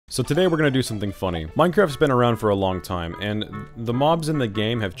So today we're gonna do something funny. Minecraft's been around for a long time, and the mobs in the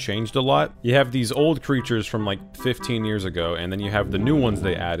game have changed a lot. You have these old creatures from like 15 years ago, and then you have the new ones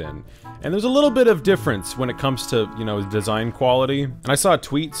they add in. And there's a little bit of difference when it comes to, you know, design quality. And I saw a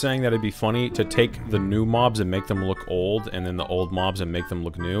tweet saying that it'd be funny to take the new mobs and make them look old, and then the old mobs and make them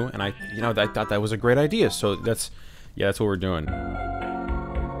look new. And I thought that was a great idea, so that's what we're doing.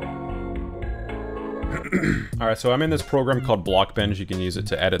 Alright, so I'm in this program called Blockbench. You can use it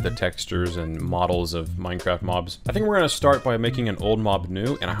to edit the textures and models of Minecraft mobs. I think we're gonna start by making an old mob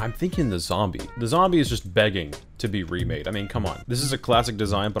new, and I'm thinking the zombie. The zombie is just begging to be remade. I mean, come on. This is a classic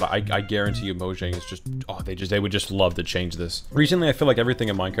design, but I guarantee you Mojang is just, oh, they would just love to change this. Recently, I feel like everything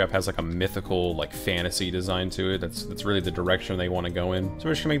in Minecraft has like a mythical, like fantasy design to it. That's really the direction they want to go in. So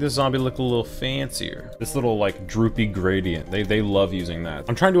we're just gonna make this zombie look a little fancier. This little like droopy gradient. They love using that.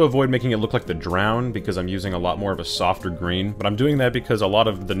 I'm trying to avoid making it look like the Drown because I'm using a lot more of a softer green, but I'm doing that because a lot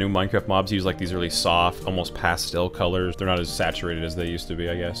of the new Minecraft mobs use like these really soft, almost pastel colors. They're not as saturated as they used to be,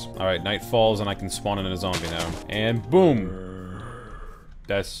 I guess. All right, night falls and I can spawn in a zombie now. And boom.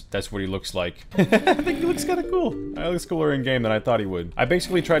 That's what he looks like. I think he looks kind of cool. He looks cooler in game than I thought he would. I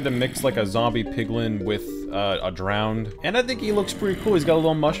basically tried to mix like a zombie piglin with a drowned, and I think he looks pretty cool. He's got a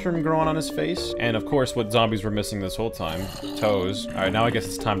little mushroom growing on his face, and of course what zombies were missing this whole time, toes. All right, now I guess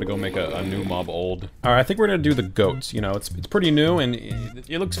it's time to go make a new mob old. All right, I think we're gonna do the goats. You know, it's pretty new and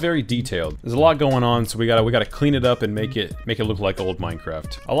it looks very detailed. There's a lot going on, so we gotta clean it up and make it look like old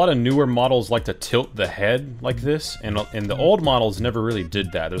Minecraft. A lot of newer models like to tilt the head like this, and the old models never really did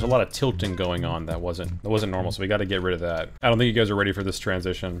that. There's a lot of tilting going on that wasn't normal, so we got to get rid of that. I don't think you guys are ready for this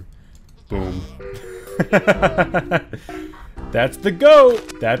transition. Boom. That's the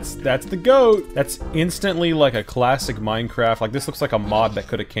goat! That's the goat! That's instantly like a classic Minecraft. Like, this looks like a mod that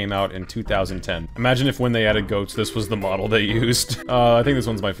could have came out in 2010. Imagine if when they added goats, this was the model they used. I think this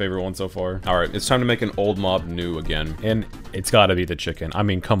one's my favorite one so far. Alright, it's time to make an old mob new again. And it's gotta be the chicken. I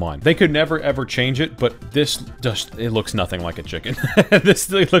mean, come on. They could never ever change it, but this just, it looks nothing like a chicken. This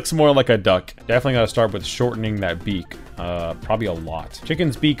looks more like a duck. Definitely gotta start with shortening that beak. Probably a lot.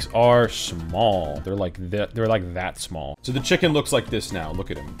 Chickens' beaks are small. They're like that small. So the chicken looks like this now.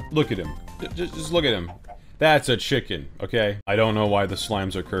 Look at him. Look at him. Just look at him. That's a chicken, okay? I don't know why the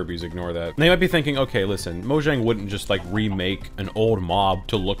slimes are Kirby's, ignore that. They might be thinking, okay, listen, Mojang wouldn't just like remake an old mob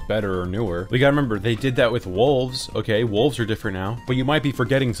to look better or newer. We gotta remember, they did that with wolves, okay? Wolves are different now. But you might be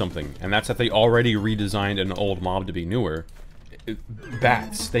forgetting something, and that's that they already redesigned an old mob to be newer.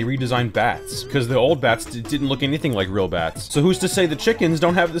 Bats. They redesigned bats because the old bats didn't look anything like real bats. So who's to say the chickens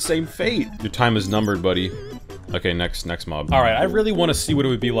don't have the same fate? Your time is numbered, buddy. Okay, next mob. All right, I really want to see what it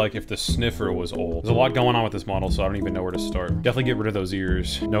would be like if the sniffer was old. There's a lot going on with this model, so I don't even know where to start. Definitely get rid of those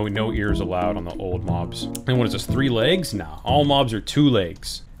ears. No ears allowed on the old mobs. And what is this, 3 legs? Nah, all mobs are 2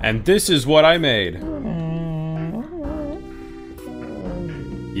 legs. And this is what I made.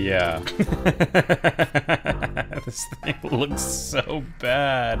 Yeah. This thing looks so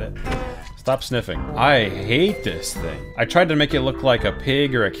bad. Stop sniffing. I hate this thing. I tried to make it look like a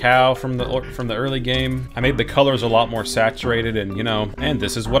pig or a cow from the early game. I made the colors a lot more saturated and, you know, and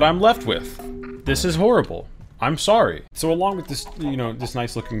this is what I'm left with. This is horrible. I'm sorry. So along with this, you know, this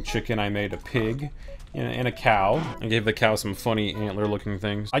nice looking chicken, I made a pig and a cow. I gave the cow some funny antler looking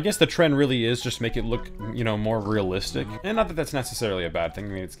things. I guess the trend really is just make it look, you know, more realistic. And not that that's necessarily a bad thing. I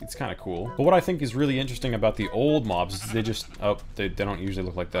mean, it's kind of cool. But what I think is really interesting about the old mobs is they just, oh, they don't usually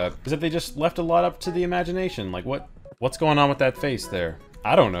look like that, is that they just left a lot up to the imagination. Like what's going on with that face there?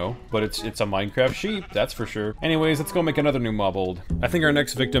 I don't know, but it's a Minecraft sheep, that's for sure. Anyways, let's go make another new mob old. I think our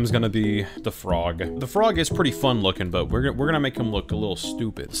next victim's gonna be the frog. The frog is pretty fun looking, but we're gonna make him look a little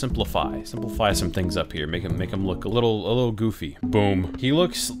stupid. Simplify some things up here. Make him look a little goofy. Boom. He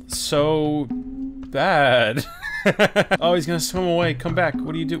looks so bad. Oh, he's gonna swim away. Come back.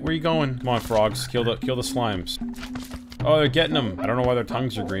 What do you do? Where are you going? Come on, frogs. Kill the slimes. Oh, they're getting them. I don't know why their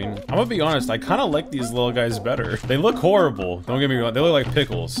tongues are green. I'm gonna be honest, I kind of like these little guys better. They look horrible. Don't get me wrong. They look like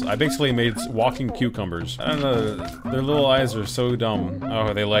pickles. I basically made walking cucumbers. I don't know. Their little eyes are so dumb.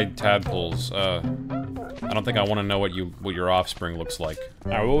 Oh, they like tadpoles. I don't think I want to know what your offspring looks like.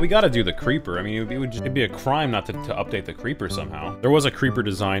 All right, well, we gotta do the creeper. I mean, it'd be a crime not to update the creeper somehow. There was a creeper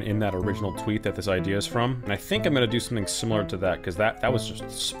design in that original tweet that this idea is from, and I think I'm gonna do something similar to that because that was just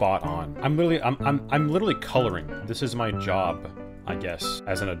spot on. I'm literally coloring. This is my job, I guess,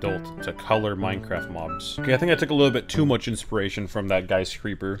 as an adult, to color Minecraft mobs. Okay, I think I took a little bit too much inspiration from that guy's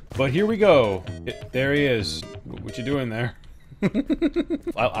creeper, but here we go. There he is. What you doing there?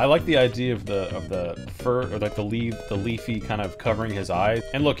 I like the idea of the fur, or like the leafy kind of covering his eyes.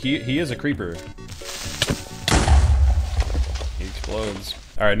 And look, he is a creeper. He explodes.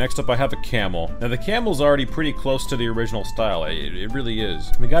 Alright, next up I have a camel. Now the camel's already pretty close to the original style. It really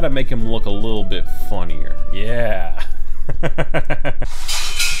is. We gotta make him look a little bit funnier. Yeah.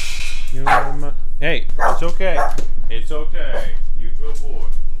 Hey, it's okay. It's okay. You good boy.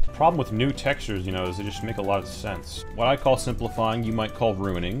 The problem with new textures, you know, is they just make a lot of sense. What I call simplifying, you might call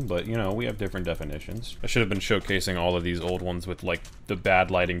ruining, but, you know, we have different definitions. I should have been showcasing all of these old ones with, like, the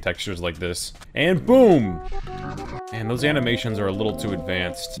bad lighting textures like this. And boom! And those animations are a little too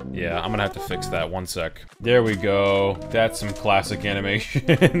advanced. Yeah, I'm gonna have to fix that. One sec. There we go. That's some classic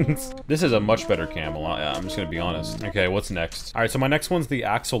animations. This is a much better camel, I'm just gonna be honest. Okay, what's next? Alright, so my next one's the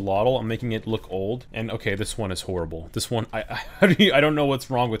axolotl. I'm making it look old. And, okay, this one is horrible. This one, I don't know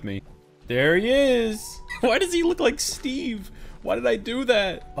what's wrong with me. There he is! Why does he look like Steve? Why did I do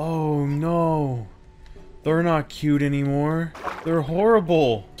that? Oh no. They're not cute anymore. They're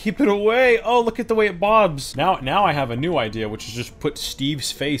horrible. Keep it away. Oh, look at the way it bobs. Now I have a new idea, which is just put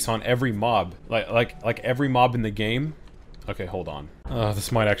Steve's face on every mob. Like every mob in the game. Okay, hold on.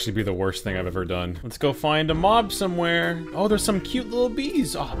 This might actually be the worst thing I've ever done. Let's go find a mob somewhere. Oh, there's some cute little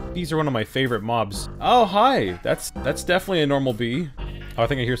bees. Oh, bees are one of my favorite mobs. Oh, hi. That's definitely a normal bee. Oh, I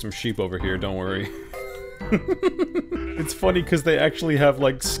think I hear some sheep over here. Don't worry. It's funny because they actually have,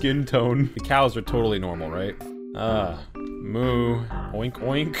 like, skin tone. The cows are totally normal, right? Moo. Oink,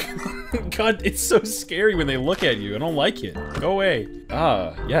 oink. God, it's so scary when they look at you. I don't like it. Go away.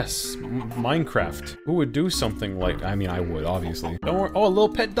 Yes. Minecraft. Who would do something like... I mean, I would, obviously. Don't worry. Oh, a little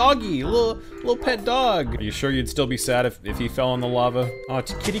pet doggy. Little pet dog. Are you sure you'd still be sad if he fell in the lava? Oh,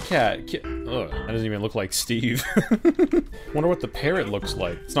 it's a kitty cat. Ugh, that doesn't even look like Steve. Wonder what the parrot looks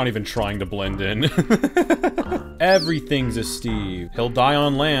like. It's not even trying to blend in. Everything's a Steve. He'll die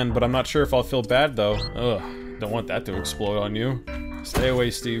on land, but I'm not sure if I'll feel bad, though. Ugh. Don't want that to explode on you. Stay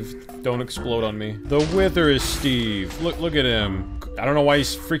away, Steve. Don't explode on me. The Wither is Steve. Look at him. I don't know why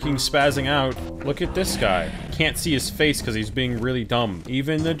he's freaking spazzing out. Look at this guy. Can't see his face because he's being really dumb.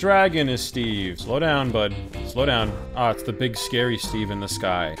 Even the dragon is Steve. Slow down, bud. Slow down. Ah, it's the big scary Steve in the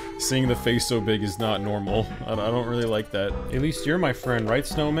sky. Seeing the face so big is not normal. I don't really like that. At least you're my friend, right,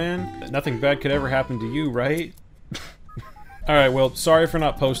 Snowman? Nothing bad could ever happen to you, right? Alright, well, sorry for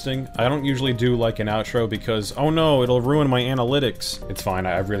not posting. I don't usually do, like, an outro because, oh no, it'll ruin my analytics. It's fine,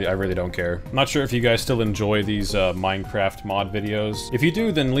 I really don't care. I'm not sure if you guys still enjoy these, Minecraft mod videos. If you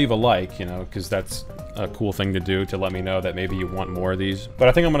do, then leave a like, you know, because that's a cool thing to do to let me know that maybe you want more of these. But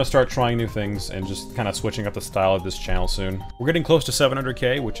I think I'm gonna start trying new things and just kind of switching up the style of this channel soon. We're getting close to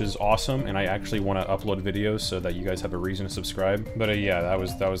 700K, which is awesome, and I actually want to upload videos so that you guys have a reason to subscribe. But, yeah, that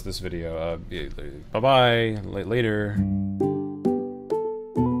was this video. Bye-bye. Later.